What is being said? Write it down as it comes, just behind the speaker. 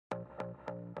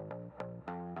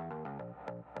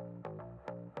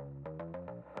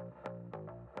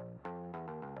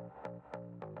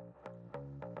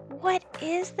What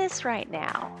is this right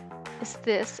now? Is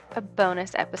this a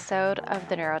bonus episode of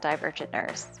The Neurodivergent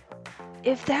Nurse?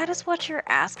 If that is what you're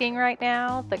asking right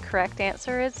now, the correct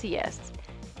answer is yes.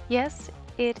 Yes,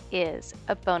 it is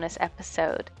a bonus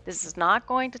episode. This is not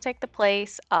going to take the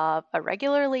place of a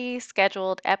regularly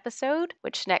scheduled episode,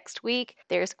 which next week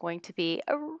there's going to be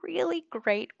a really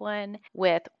great one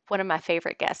with one of my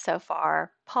favorite guests so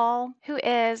far, Paul, who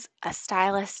is a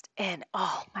stylist. And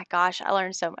oh my gosh, I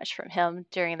learned so much from him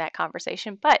during that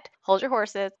conversation. But hold your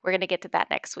horses, we're going to get to that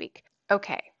next week.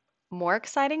 Okay. More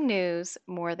exciting news,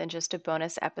 more than just a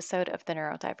bonus episode of The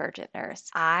Neurodivergent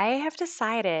Nurse. I have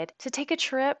decided to take a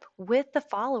trip with the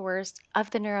followers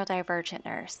of The Neurodivergent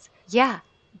Nurse. Yeah,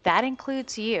 that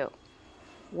includes you.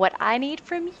 What I need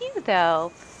from you,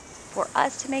 though, for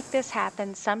us to make this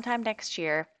happen sometime next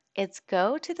year, is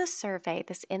go to the survey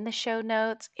that's in the show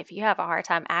notes. If you have a hard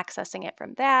time accessing it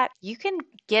from that, you can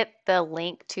get the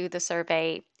link to the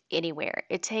survey anywhere.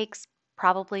 It takes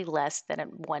probably less than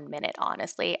 1 minute,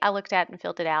 honestly. I looked at it and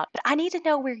filled it out, but I need to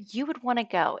know where you would want to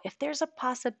go. If there's a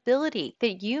possibility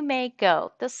that you may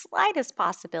go, the slightest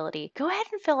possibility, go ahead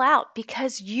and fill out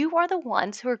because you are the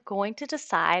ones who are going to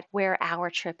decide where our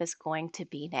trip is going to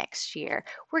be next year.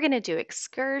 We're going to do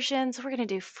excursions, we're going to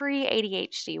do free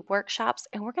ADHD workshops,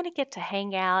 and we're going to get to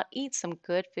hang out, eat some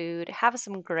good food, have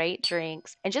some great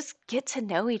drinks, and just get to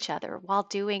know each other while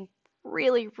doing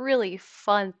really, really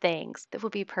fun things that will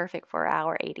be perfect for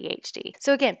our ADHD.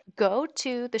 So, again, go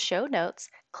to the show notes,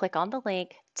 click on the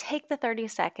link, take the 30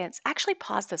 seconds, actually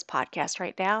pause this podcast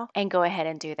right now and go ahead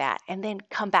and do that. And then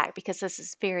come back because this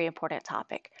is a very important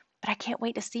topic. But I can't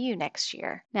wait to see you next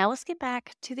year. Now, let's get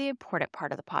back to the important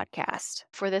part of the podcast.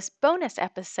 For this bonus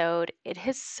episode, it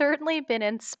has certainly been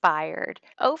inspired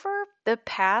over the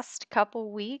past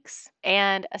couple weeks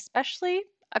and especially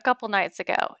a couple nights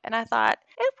ago. And I thought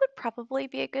it would probably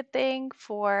be a good thing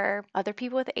for other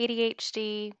people with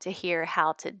ADHD to hear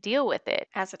how to deal with it.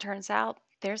 As it turns out,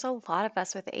 there's a lot of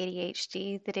us with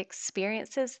ADHD that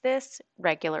experiences this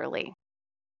regularly.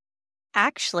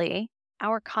 Actually,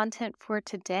 our content for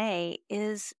today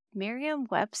is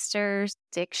Merriam-Webster's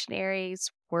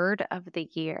Dictionary's word of the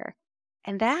year,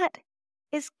 and that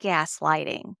is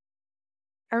gaslighting.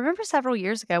 I remember several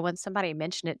years ago when somebody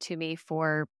mentioned it to me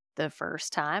for the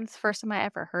first time, the first time I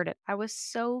ever heard it, I was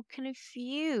so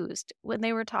confused when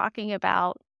they were talking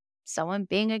about someone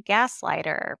being a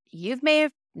gaslighter. You may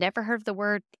have never heard of the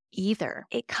word either.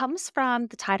 It comes from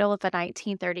the title of a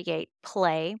 1938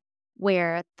 play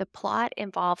where the plot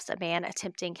involves a man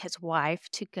attempting his wife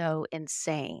to go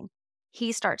insane.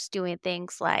 He starts doing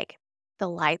things like the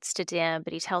lights to dim,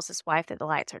 but he tells his wife that the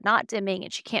lights are not dimming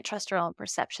and she can't trust her own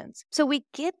perceptions. So we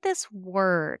get this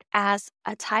word as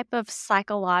a type of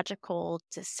psychological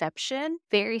deception,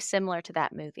 very similar to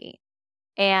that movie.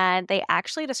 And they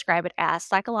actually describe it as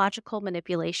psychological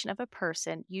manipulation of a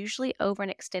person, usually over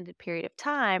an extended period of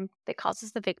time, that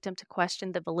causes the victim to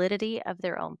question the validity of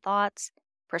their own thoughts,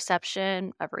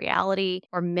 perception of reality,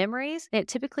 or memories. And it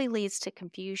typically leads to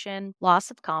confusion,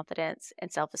 loss of confidence,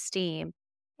 and self esteem,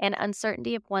 and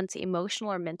uncertainty of one's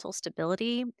emotional or mental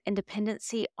stability and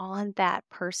dependency on that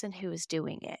person who is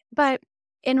doing it. But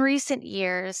in recent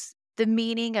years, the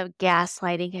meaning of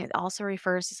gaslighting it also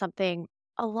refers to something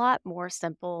a lot more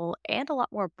simple and a lot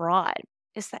more broad.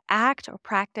 It's the act or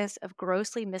practice of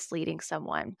grossly misleading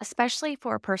someone, especially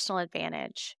for a personal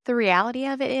advantage. The reality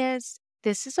of it is,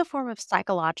 this is a form of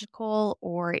psychological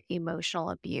or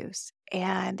emotional abuse.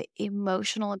 And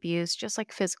emotional abuse, just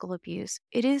like physical abuse,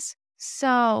 it is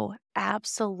so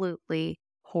absolutely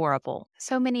horrible.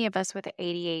 So many of us with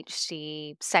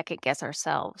ADHD second guess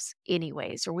ourselves,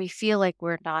 anyways, or we feel like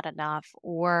we're not enough,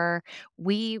 or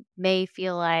we may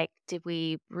feel like, did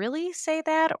we really say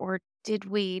that? Or did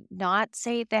we not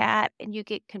say that? And you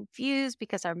get confused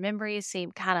because our memories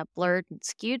seem kind of blurred and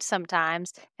skewed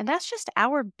sometimes. And that's just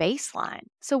our baseline.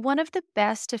 So, one of the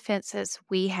best defenses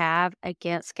we have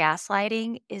against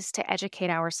gaslighting is to educate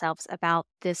ourselves about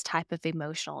this type of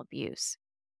emotional abuse.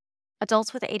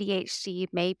 Adults with ADHD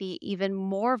may be even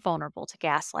more vulnerable to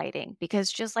gaslighting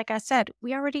because, just like I said,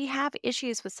 we already have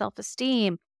issues with self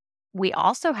esteem. We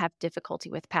also have difficulty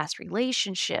with past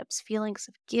relationships, feelings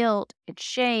of guilt and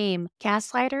shame.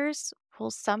 Gaslighters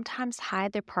will sometimes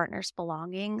hide their partner's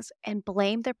belongings and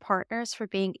blame their partners for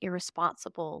being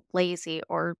irresponsible, lazy,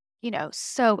 or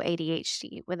so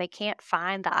ADHD when they can't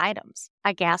find the items.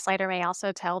 A gaslighter may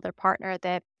also tell their partner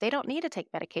that they don't need to take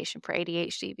medication for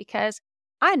ADHD because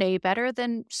I know you better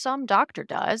than some doctor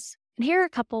does. And here are a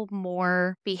couple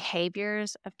more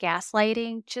behaviors of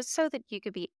gaslighting, just so that you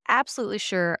could be absolutely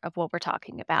sure of what we're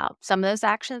talking about. Some of those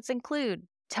actions include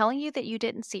telling you that you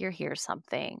didn't see or hear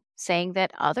something, saying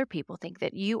that other people think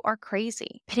that you are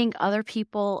crazy, pitting other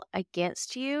people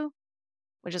against you,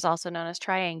 which is also known as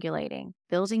triangulating,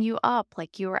 building you up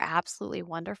like you are absolutely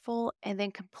wonderful, and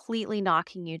then completely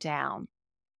knocking you down.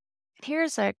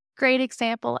 Here's a great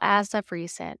example as of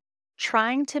recent,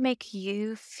 trying to make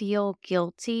you feel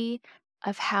guilty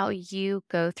of how you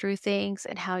go through things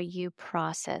and how you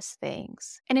process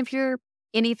things. And if you're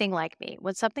anything like me,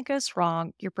 when something goes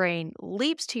wrong, your brain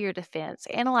leaps to your defense,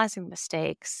 analyzing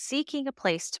mistakes, seeking a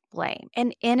place to blame.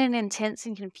 And in an intense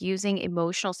and confusing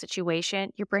emotional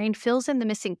situation, your brain fills in the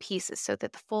missing pieces so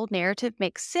that the full narrative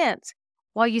makes sense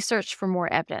while you search for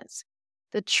more evidence.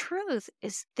 The truth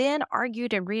is then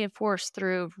argued and reinforced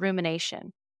through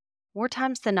rumination. More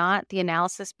times than not, the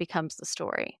analysis becomes the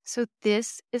story. So,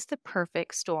 this is the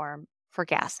perfect storm for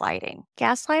gaslighting.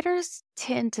 Gaslighters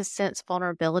tend to sense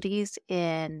vulnerabilities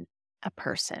in a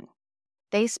person.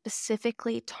 They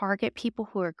specifically target people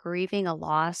who are grieving a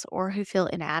loss or who feel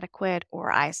inadequate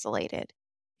or isolated.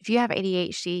 If you have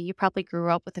ADHD, you probably grew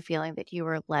up with the feeling that you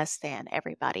were less than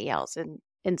everybody else. And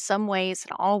in some ways,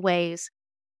 in all ways,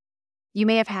 you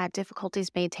may have had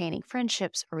difficulties maintaining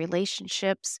friendships or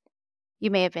relationships. You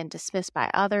may have been dismissed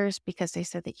by others because they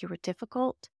said that you were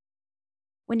difficult.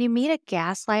 When you meet a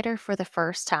gaslighter for the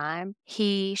first time,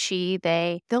 he, she,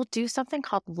 they'll do something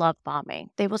called love bombing.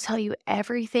 They will tell you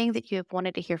everything that you have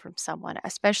wanted to hear from someone,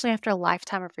 especially after a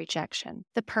lifetime of rejection.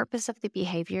 The purpose of the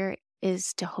behavior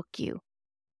is to hook you.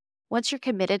 Once you're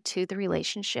committed to the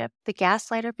relationship, the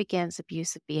gaslighter begins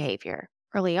abusive behavior.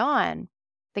 Early on,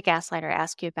 the gaslighter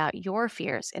asks you about your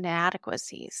fears and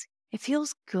inadequacies. It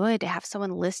feels good to have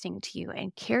someone listening to you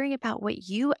and caring about what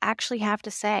you actually have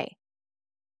to say.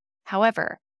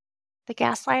 However, the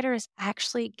gaslighter is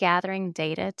actually gathering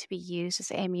data to be used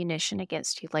as ammunition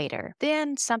against you later.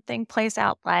 Then something plays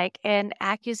out like an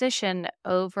accusation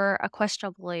over a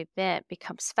questionable event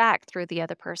becomes fact through the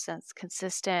other person's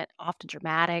consistent, often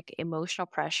dramatic, emotional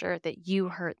pressure that you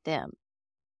hurt them.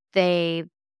 They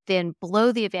then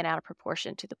blow the event out of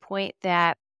proportion to the point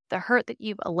that the hurt that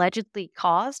you've allegedly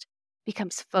caused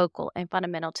becomes focal and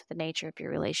fundamental to the nature of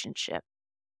your relationship.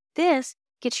 This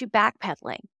gets you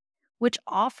backpedaling, which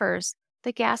offers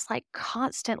the gaslight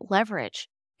constant leverage.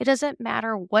 It doesn't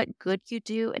matter what good you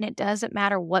do, and it doesn't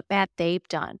matter what bad they've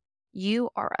done. You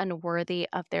are unworthy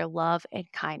of their love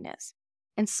and kindness.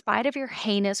 In spite of your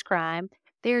heinous crime,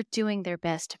 they are doing their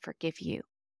best to forgive you.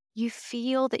 You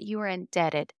feel that you are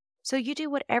indebted, so you do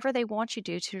whatever they want you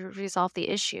to do to resolve the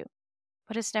issue.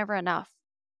 But it's never enough.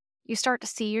 You start to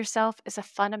see yourself as a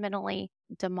fundamentally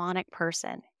demonic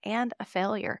person and a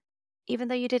failure, even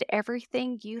though you did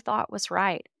everything you thought was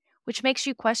right, which makes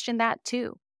you question that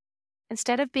too.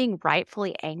 Instead of being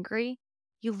rightfully angry,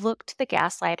 you look to the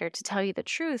gaslighter to tell you the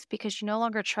truth because you no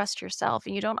longer trust yourself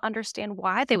and you don't understand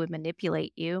why they would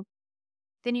manipulate you.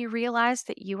 Then you realize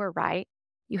that you were right.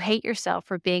 You hate yourself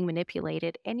for being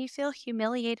manipulated and you feel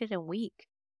humiliated and weak.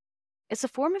 It's a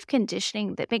form of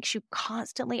conditioning that makes you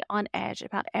constantly on edge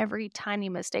about every tiny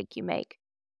mistake you make.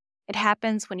 It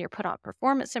happens when you're put on a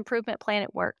performance improvement plan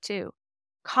at work too,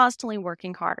 constantly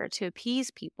working harder to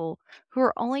appease people who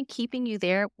are only keeping you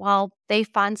there while they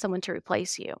find someone to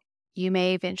replace you. You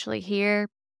may eventually hear,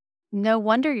 "No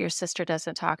wonder your sister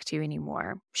doesn't talk to you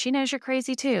anymore. She knows you're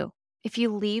crazy too." If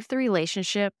you leave the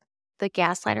relationship, the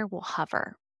gaslighter will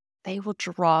hover. They will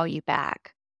draw you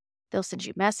back. They'll send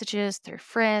you messages through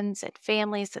friends and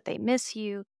families that they miss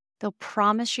you. They'll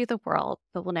promise you the world,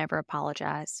 but will never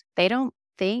apologize. They don't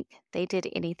think they did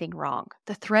anything wrong.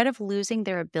 The threat of losing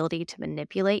their ability to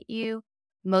manipulate you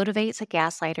motivates a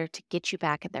gaslighter to get you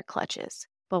back in their clutches.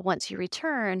 But once you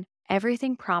return,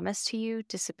 everything promised to you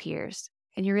disappears,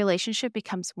 and your relationship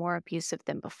becomes more abusive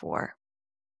than before.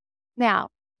 Now,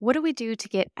 what do we do to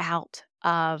get out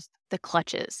of the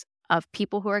clutches of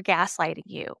people who are gaslighting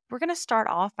you? We're going to start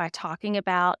off by talking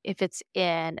about if it's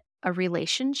in a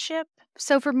relationship.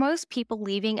 So, for most people,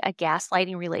 leaving a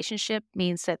gaslighting relationship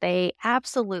means that they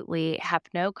absolutely have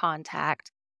no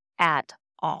contact at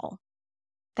all.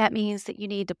 That means that you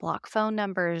need to block phone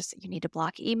numbers, you need to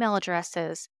block email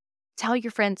addresses, tell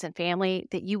your friends and family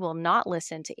that you will not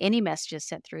listen to any messages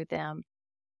sent through them.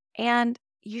 And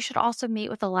you should also meet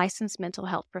with a licensed mental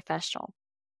health professional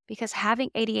because having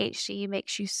ADHD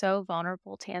makes you so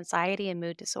vulnerable to anxiety and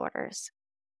mood disorders.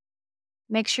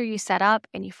 Make sure you set up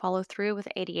and you follow through with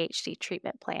an ADHD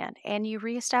treatment plan and you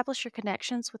reestablish your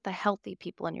connections with the healthy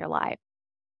people in your life.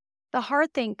 The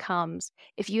hard thing comes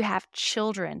if you have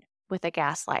children with a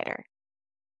gaslighter.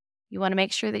 You want to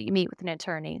make sure that you meet with an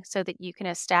attorney so that you can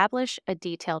establish a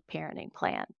detailed parenting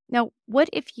plan. Now, what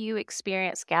if you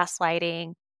experience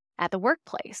gaslighting at the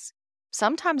workplace?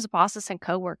 Sometimes bosses and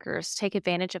coworkers take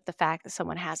advantage of the fact that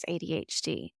someone has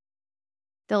ADHD.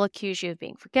 They'll accuse you of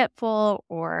being forgetful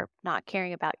or not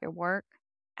caring about your work.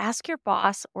 Ask your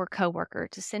boss or coworker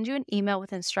to send you an email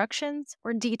with instructions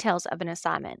or details of an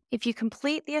assignment. If you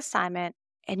complete the assignment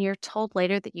and you're told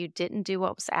later that you didn't do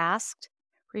what was asked,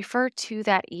 refer to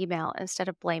that email instead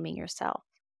of blaming yourself.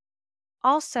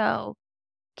 Also,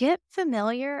 get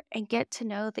familiar and get to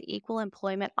know the Equal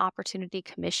Employment Opportunity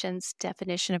Commission's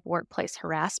definition of workplace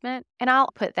harassment, and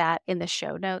I'll put that in the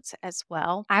show notes as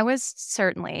well. I was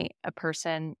certainly a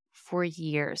person for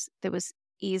years that was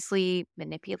easily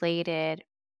manipulated,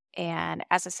 and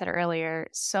as I said earlier,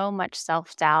 so much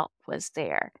self-doubt was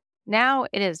there. Now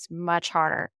it is much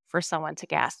harder for someone to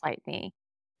gaslight me,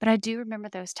 but I do remember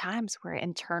those times where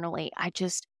internally I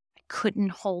couldn't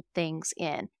hold things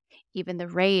in, even the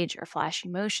rage or flash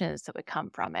emotions that would come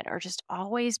from it, or just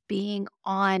always being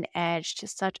on edge to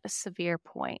such a severe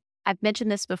point. I've mentioned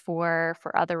this before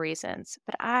for other reasons,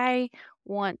 but I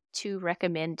want to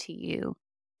recommend to you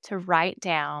to write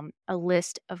down a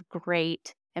list of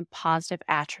great and positive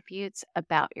attributes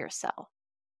about yourself.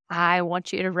 I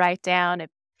want you to write down if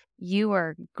you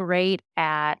are great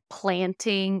at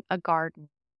planting a garden,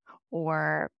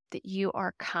 or that you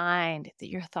are kind, that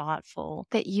you're thoughtful,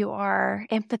 that you are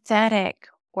empathetic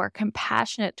or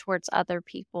compassionate towards other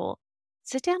people.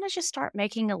 Sit down and just start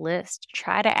making a list.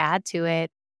 Try to add to it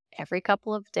every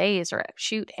couple of days, or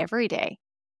shoot, every day.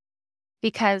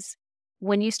 Because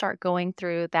when you start going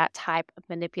through that type of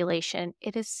manipulation,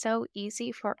 it is so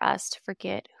easy for us to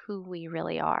forget who we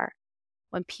really are.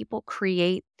 When people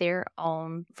create their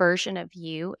own version of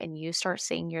you and you start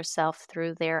seeing yourself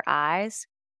through their eyes,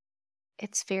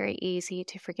 it's very easy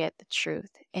to forget the truth.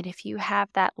 And if you have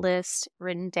that list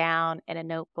written down in a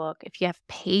notebook, if you have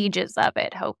pages of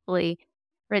it, hopefully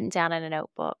written down in a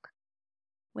notebook,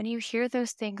 when you hear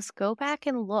those things, go back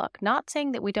and look. Not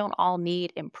saying that we don't all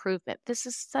need improvement. This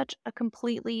is such a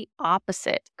completely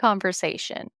opposite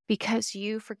conversation because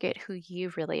you forget who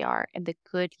you really are and the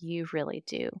good you really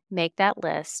do. Make that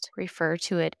list, refer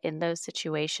to it in those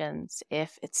situations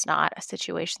if it's not a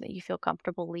situation that you feel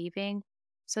comfortable leaving,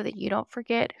 so that you don't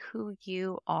forget who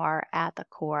you are at the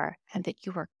core and that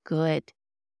you are good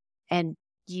and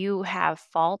you have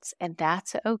faults, and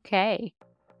that's okay.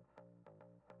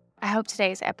 I hope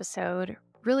today's episode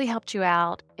really helped you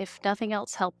out. If nothing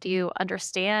else, helped you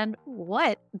understand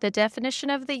what the definition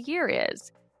of the year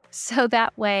is. So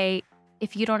that way,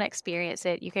 if you don't experience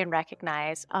it, you can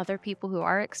recognize other people who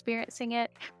are experiencing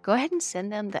it. Go ahead and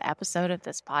send them the episode of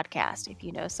this podcast if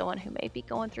you know someone who may be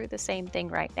going through the same thing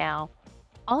right now.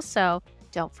 Also,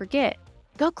 don't forget,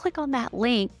 go click on that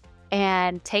link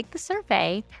and take the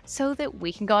survey so that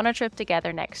we can go on a trip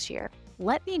together next year.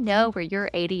 Let me know where your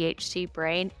ADHD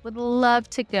brain would love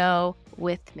to go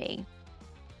with me.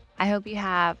 I hope you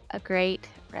have a great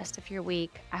rest of your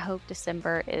week. I hope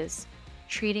December is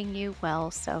treating you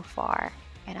well so far.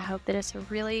 And I hope that it's a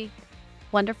really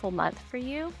wonderful month for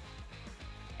you.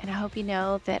 And I hope you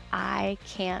know that I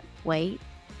can't wait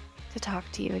to talk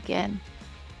to you again.